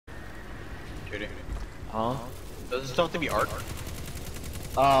shooting. Huh? Does it still have to be art?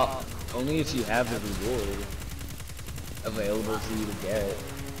 Only if you have the reward available for you to get.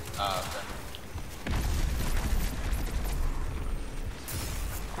 Okay.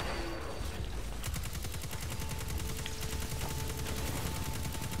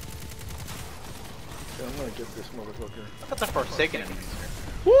 I'm gonna get this motherfucker. Look at the Forsaken enemies here.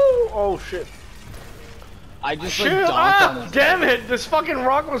 Woo! Oh shit. I just Shit! like donked on his Damn it! This fucking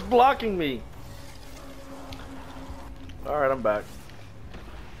rock was blocking me. Alright, I'm back.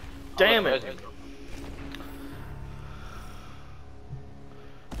 Damn it!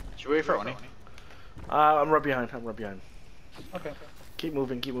 Should we wait for Oni? I'm right behind. I'm right behind. Okay. Keep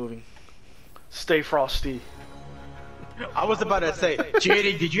moving. Keep moving. Stay frosty. I was about to say,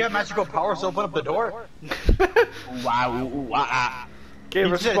 JD, did you have magical powers to open up the door? Wow. Okay,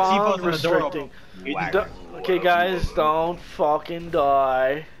 He said respond. T-pose in the door. Restricting. Wow. Okay, guys, don't fucking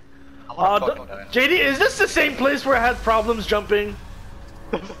die. I wanna fucking die. JD, is this the same place where I had problems jumping?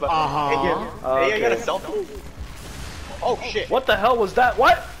 Uh-huh. Hey, I got a selfie. Oh shit. What the hell was that?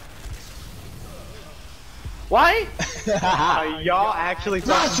 What? Why? Y'all actually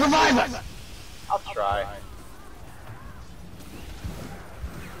Last survivor! I'll try.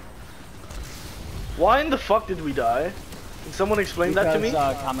 Why in the fuck did we die? Can someone explain that to me?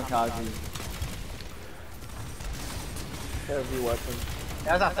 Kamikaze. Heavy weapon.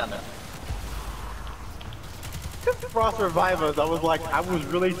 Yeah, that's not done there. Frost revive us. I was like, I was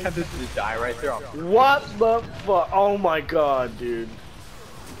really tempted to die right there. What the fuck? Oh my god, dude.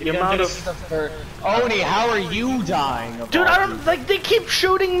 The amount of... Oni, how are you dying? Dude, I don't... Like, they keep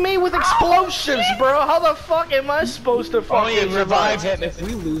shooting me with explosives, bro. How the fuck am I supposed to fucking Oni, revive him if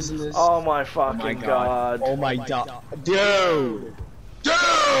we lose in this. Oh my fucking god. Oh my god. Dude!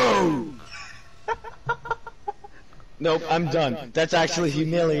 Dude! Nope, I'm done. That's actually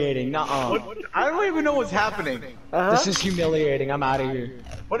humiliating. Nuh-uh. I don't even know what's happening. This is humiliating. I'm out of here.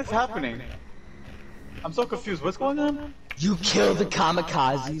 What is happening? I'm so confused. What's going on? You kill the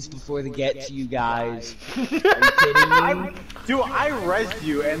kamikazes before they get to you guys. Are you kidding me? Dude, I rezzed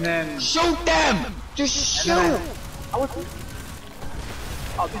you and then... Shoot them! Just shoot! Oh,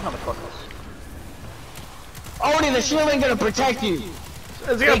 these motherfuckers. Oni, the shield ain't gonna protect you.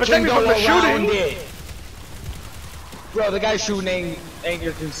 Is he gonna protect me from the shooting? It. Bro, the guy shooting ain't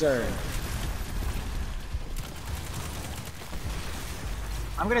your concern.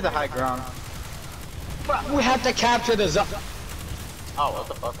 I'm getting the high ground. We have to capture the zo- Oh, what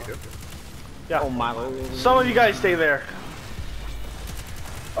the fuck, dude? Yeah. Oh my lord. Some of you guys stay there.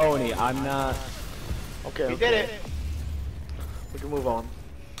 Oni, I'm not. Okay. We okay. did it. We can move on.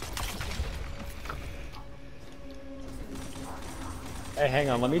 Hey, hang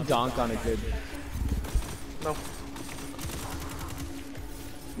on, let me donk on a kid. No.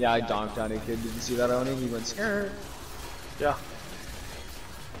 Yeah, I donked on a kid. Did you see that, Oni? He went skirt. Yeah.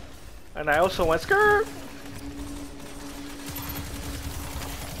 And I also went skirt.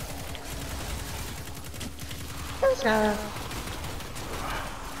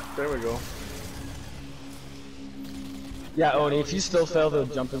 There we go. Yeah, Oni, if you still fail the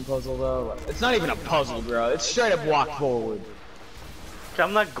jumping puzzle, though, it's not even a puzzle, bro. It's straight up walk forward. Okay,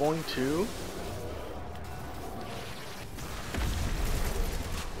 I'm not going to.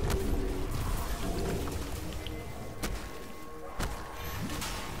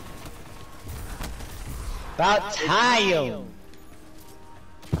 About time.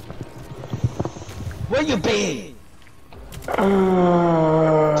 Where you been?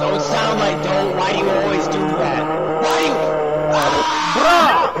 Don't sound like don't. Why do you always do that? Why do you?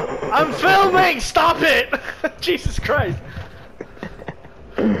 Bruh! I'm filming! Stop it! Jesus Christ.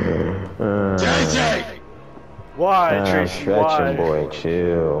 JJ! Why, Tracy? Why? Boy,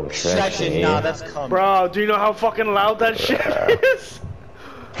 chill. Stretching, nah, that's coming. Bro, do you know how fucking loud that shit is?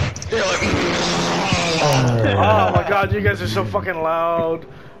 Oh my god, you guys are so fucking loud.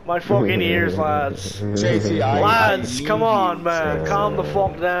 My fucking ears, lads. JC, Lads, I come need on, you. man. Calm the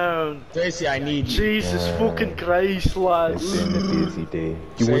fuck down. JC, I need you. Jesus fucking Christ, lads. It's been a busy day.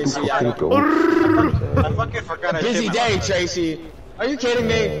 You want Tracy, I to go? I fucking forgot I Busy shit day, my Tracy. Are you kidding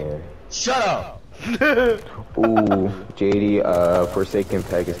me? Shut up. Ooh, JD, Forsaken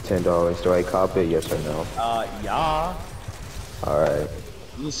pack is $10. Do I cop it? Yes or no? Yeah. Alright.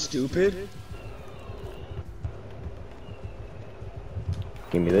 You stupid?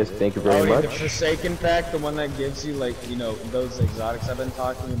 Give me this. Thank you very The much. Forsaken pack, the one that gives you, like, you know, those exotics I've been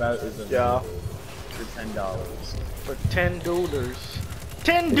talking about, is a Yeah. for $10. For $10.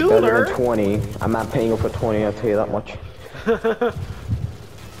 $10? It's better than 20. I'm not paying you for 20, I'll tell you that much.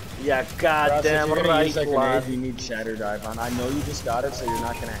 Yeah, Ross, if goddamn you're gonna right, use that lad. grenade, you need Shatter Dive on. I know you just got it, so you're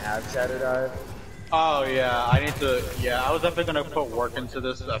not gonna have Shatter Dive. Oh yeah, I need to. Yeah, I was definitely gonna put work into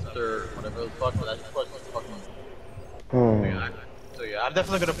this after whatever the fuck, but that quest is fucking. Yeah, so yeah, I'm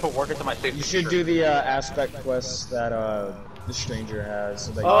definitely gonna put work into my safety. You should do the aspect quests that the stranger has.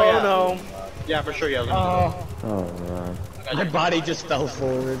 So that Oh yeah. no. Yeah, for sure. Yeah. I was gonna Oh man. My body just fell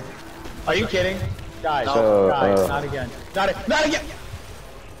forward. Are you kidding? Guys, No. guys, not again. Not again!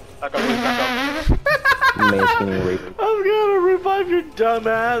 Back up, please, back up. Man's getting raped. I'm gonna revive your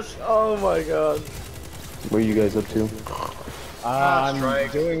dumbass. Oh my god. What are you guys up to? I'm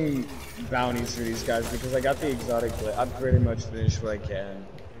strike. doing bounties for these guys because I got the exotic. I've pretty much finished what I can.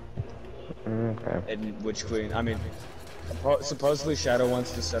 Okay. In Witch Queen. I mean, supposedly Shadow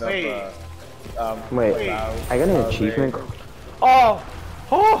wants to set up. Wait. Wait, I got an achievement. Oh!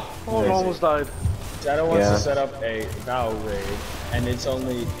 Oh! Oh, I Crazy. almost died. Shadow wants Yeah. to set up a vow raid, and it's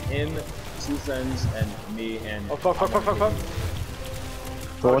only him, 2 friends, and me and. Oh, fuck.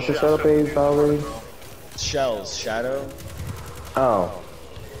 Who wants to set up a Valerie? Shells. Shadow. Oh.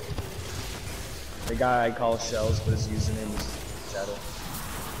 The guy I call Shells, but his username is Shadow.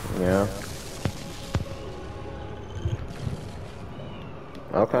 Yeah.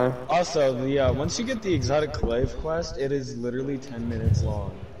 Okay. Also, the once you get the exotic clave quest, it is literally 10 minutes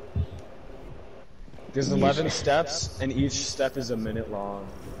long. There's 11 steps, and each step is a minute long.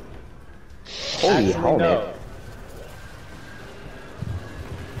 Holy Actually, helmet. no.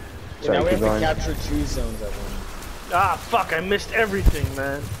 Sorry, Now we keep have to going. capture 2 zones at once. Ah, fuck, I missed everything,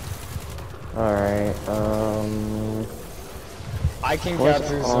 man. Alright, I can what's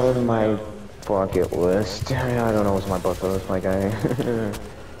capture on zone my now. bucket list? I don't know what's my bucket list, my guy.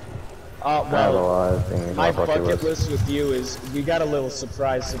 I have a Well, lot of things on my my bucket list with you is we got a little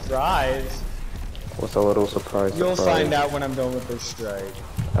surprise. What's a little surprise? You'll find out when I'm done with this strike.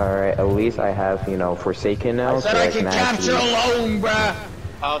 Alright, at least I have, you know, Forsaken now, I said I can capture actually alone, bruh.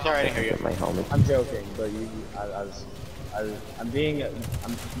 Oh, sorry, I didn't hear you. get my helmet. I'm joking, but I'm being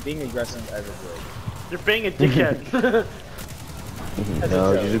aggressive as a joke. You're being a dickhead.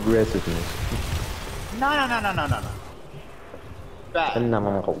 No, just aggressiveness. No. Bad.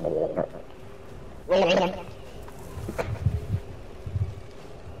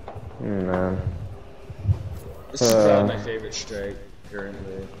 Man. This is probably my favorite strike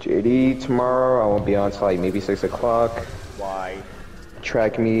currently. JD, tomorrow I won't be on till like maybe 6 o'clock. Why?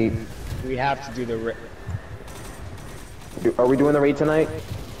 Track meet. We have to do the Are we doing the raid tonight?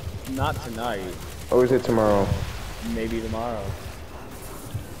 not tonight, Or is it tomorrow? maybe tomorrow.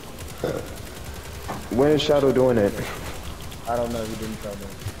 When is Shadow doing it? I don't know. He didn't tell me.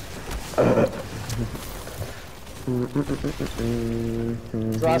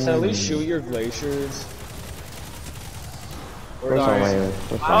 Ross, at least shoot your glaciers. Or What's on guys, my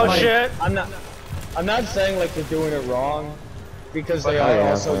what's on Oh my- shit! I'm not saying like they're doing it wrong, because they Oh, are yeah,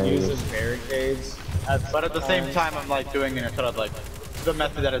 also fine. used as barricades. But at the same time, I'm like doing it sort of like the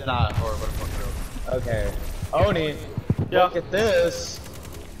method that is not, or what the fuck. Okay. Oni, Yeah. look at this.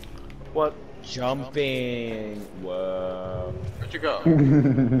 What? Jumping. Whoa. Where'd you go?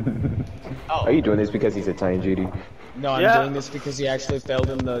 Oh. Are you doing this because he's a tiny JD? No, I'm Yeah. doing this because he actually failed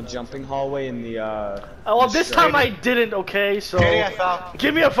in the jumping hallway in the Oh, well, the this strike. time I didn't, okay, so... JD, I fell.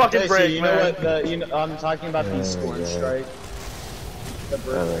 Give me a fucking JC, break, you know man. what? I'm talking about the scorn yeah. strike. The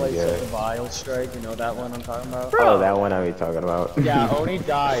birthplace yeah. of the vile strike. You know that one I'm talking about? Oh, that one I was talking about. Yeah, Oni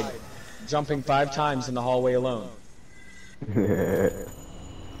died jumping 5 times in the hallway alone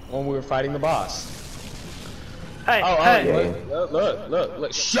when we were fighting the boss. Hey, Oh, hey! Oni,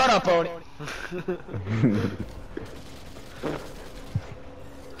 look. Shut up, Oni.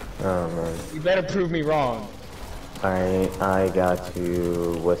 Oh man. You better prove me wrong. I got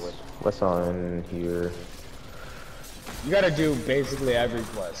to what's on here? You gotta do basically every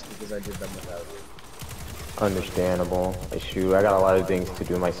quest because I did them without you. Understandable. Shoot, I got a lot of things to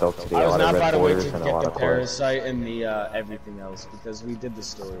do myself today. I A was lot of not, by red the way, borders to and a get lot the of quests. parasite and the everything else because we did the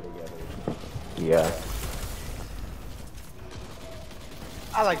story together. Yeah,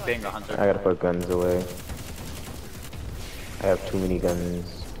 I like being a hunter. I gotta put guns away. I have too many guns.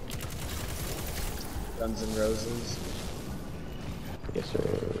 Guns N' Roses. Yes,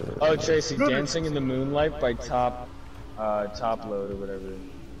 sir. Oh, Tracy, Dancing in the Moonlight by Top Load or whatever.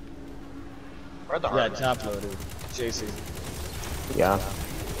 Where the Yeah, hard Top Loader. JC. Yeah.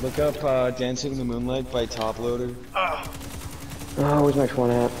 Look up Dancing in the Moonlight by Top Loader. Oh, where's my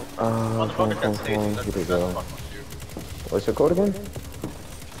phone at? Phone. Here we go. What's the code again?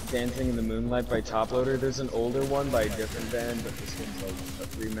 Dancing in the Moonlight by Top Loader. There's an older one by a different band, but this one's like a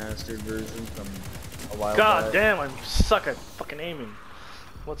remastered version from a while God back. damn, I suck at fucking aiming.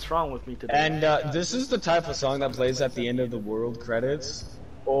 What's wrong with me today? And this is the type of song that plays at the end of the world credits,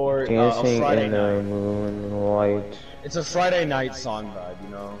 or a Dancing Friday in night. the moonlight. It's a Friday night song vibe, you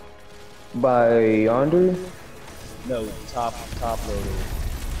know? By Yonder? No, top loader.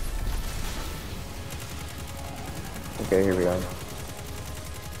 Okay, here we go.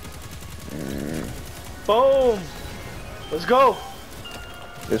 Boom! Let's go!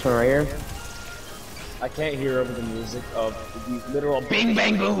 This one right here? I can't hear over the music of the literal bing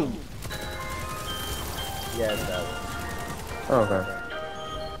bang boom. Yeah, it's that one. Oh, okay.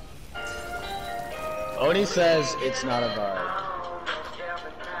 Oni says it's not a vibe.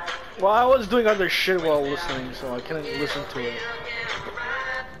 Well, I was doing other shit while listening, so I couldn't listen to it.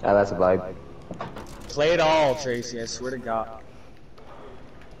 Ah, that's a vibe. Play it all, Tracy, I swear to God.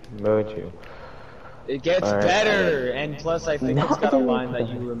 Look at you. It gets All right. better, and plus I think it's got a line that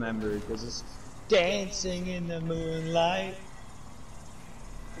you No. remember, because it's dancing in the moonlight.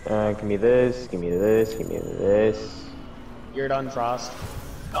 Give me this, give me this, give me this. You're done, Frost.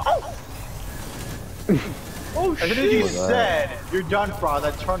 Oh As soon as you shit! said you're done, Frost,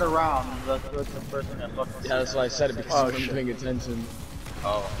 I turned around. That's the first thing I fucking Yeah, that's why I said it, because Oh, you weren't shit. paying attention.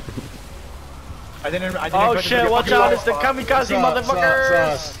 Oh. I didn't Oh expect shit, it to watch be out, it's the fucking Kamikaze motherfuckers!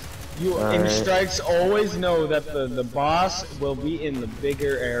 Frost. You in Alright. strikes always know that the boss will be in the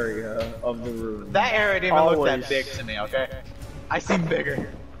bigger area of the room. That area didn't even look Always. that big to me, okay? I seem bigger.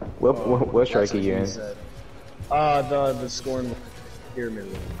 What strike are you in? The Scorn Pyramid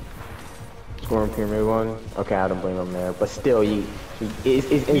one. Scoring pyramid one? Okay, I don't blame him there. But still,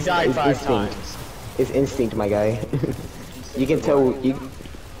 it's He died 5 instinct. times. It's instinct, my guy. You can tell, you can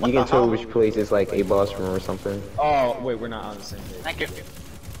the tell hell? which place is like a boss room or something. Oh, wait, we're not on the same page. Thank you.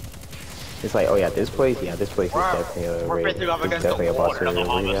 It's like, oh yeah, this place is Wow. definitely a We're raid. facing off It's against the definitely a boss Lord of the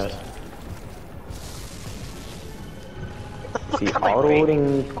room. Yeah. Harvest. See,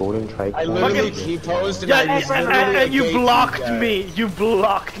 auto-loading golden trike. I literally T-posed and Yeah, I was literally and you a gatekeeper blocked guy. me! You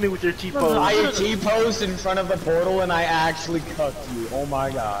blocked me with your T-pose! I T-posed in front of the portal and I actually cucked you. Oh my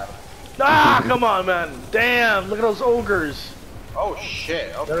god. Ah, come on, man! Damn, look at those ogres! Oh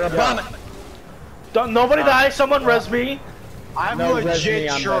shit. Okay. They're a bum. Nobody die, someone res me! I'm No, res me,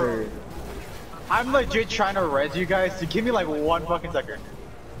 legit I'm sure. better. I'm legit trying to res you guys to give me like 1 fucking second.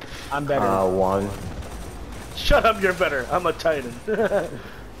 I'm better. One. Shut up, you're better. I'm a titan.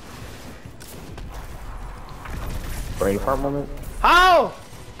 Brain fart moment. How?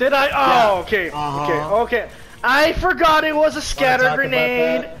 Did I? Oh, Yeah. okay. Uh-huh. Okay. I forgot it was a scatter talk about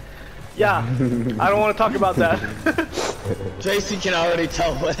grenade. that? Yeah. I don't want to talk about that. Tracy can already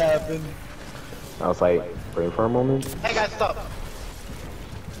tell what happened. I was like, brain fart moment. Hey guys, stop.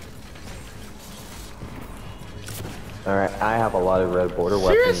 Alright, I have a lot of red border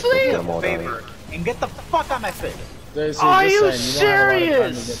weapons. Seriously? Let's get them all done. Favor and get the fuck out of my face. Tracy, Are just you saying, you won't have a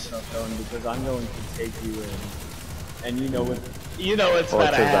lot of time to serious? get stuff done because I'm going to take you in. And you know it's Or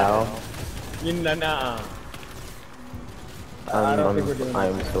about to to happen. Val. You know, nah. I I'm, don't think we're doing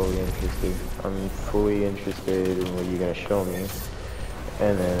I'm that. fully interested. I'm fully interested in what you're gonna show me.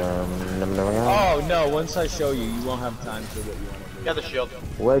 And then, Oh no, once I show you, you won't have time for what you want to do. Got the shield.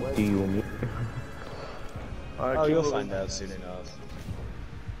 what do you mean? Alright, Oh, keep you'll moving. find out soon enough.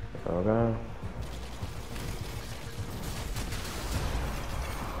 Okay.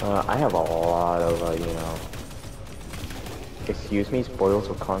 I have a lot of, you know. Excuse me, spoils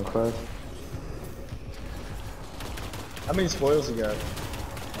of conquest. How many spoils you got?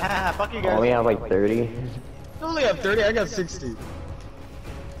 Ah, fuck you I guys. only have like 30. You only have 30, I got 60.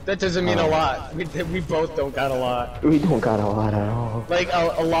 That doesn't mean a lot. We both don't got a lot. We don't got a lot at all. Like,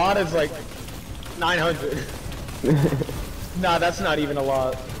 a lot is like 900. Nah, that's not even a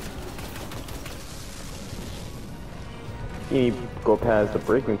lot. You need to go past the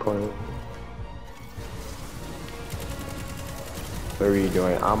breaking point. What are you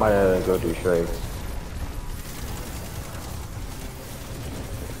doing? I'm gonna go do strikes.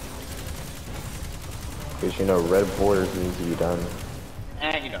 Cause you know red borders need to be done.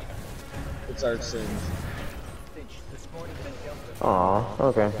 And you know. It's our sins. Aw,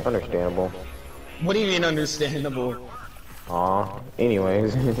 okay, understandable. What do you mean understandable? Aw,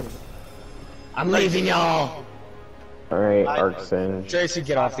 anyways. I'm leaving y'all! Alright, Arkson. Tracy,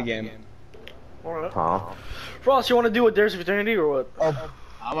 get off the game. Alright. Huh? Frost, you want to do what Dares of Eternity or what? Oh,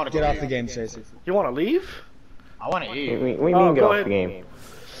 I want to get off the game, Tracy. You want to leave? I want to What eat. do you mean Oh, get go off ahead. the game?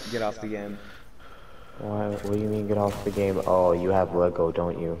 Get off the game. What do you mean get off the game? Oh, you have Lego,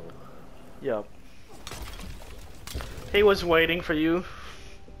 don't you? Yep. He was waiting for you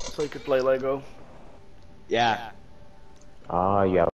so he could play Lego. Yeah. Ah, you have